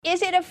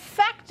Is it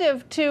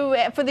effective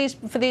for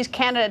these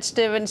candidates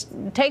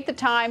to take the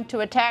time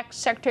to attack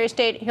Secretary of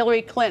State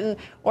Hillary Clinton,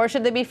 or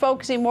should they be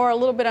focusing more a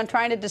little bit on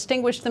trying to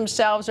distinguish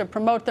themselves or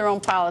promote their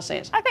own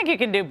policies? I think you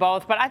can do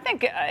both, but I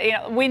think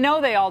we know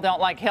they all don't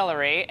like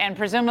Hillary, and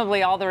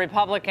presumably all the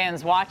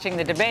Republicans watching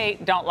the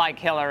debate don't like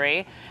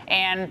Hillary,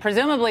 and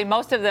presumably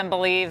most of them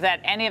believe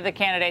that any of the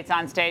candidates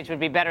on stage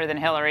would be better than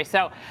Hillary.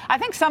 So I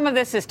think some of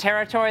this is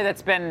territory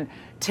that's been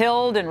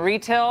tilled and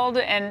retilled,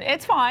 and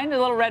it's fine. A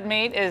little red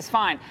meat is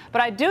fine.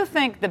 But I do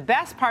think the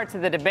best parts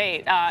of the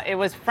debate, it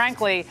was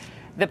frankly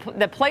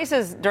the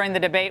places during the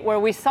debate where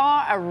we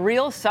saw a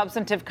real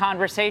substantive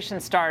conversation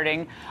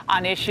starting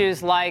on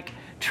issues like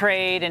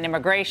trade and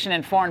immigration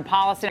and foreign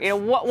policy.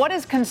 What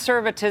does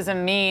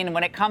conservatism mean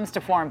when it comes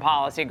to foreign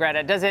policy,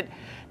 Greta? Does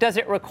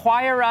it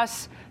require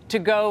us to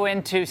go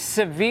into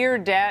severe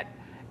debt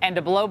and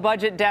to blow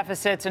budget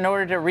deficits in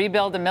order to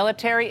rebuild the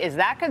military? Is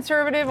that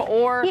conservative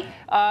or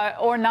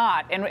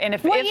not? And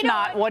if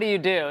not, what do you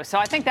do? So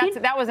I think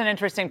that was an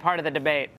interesting part of the debate.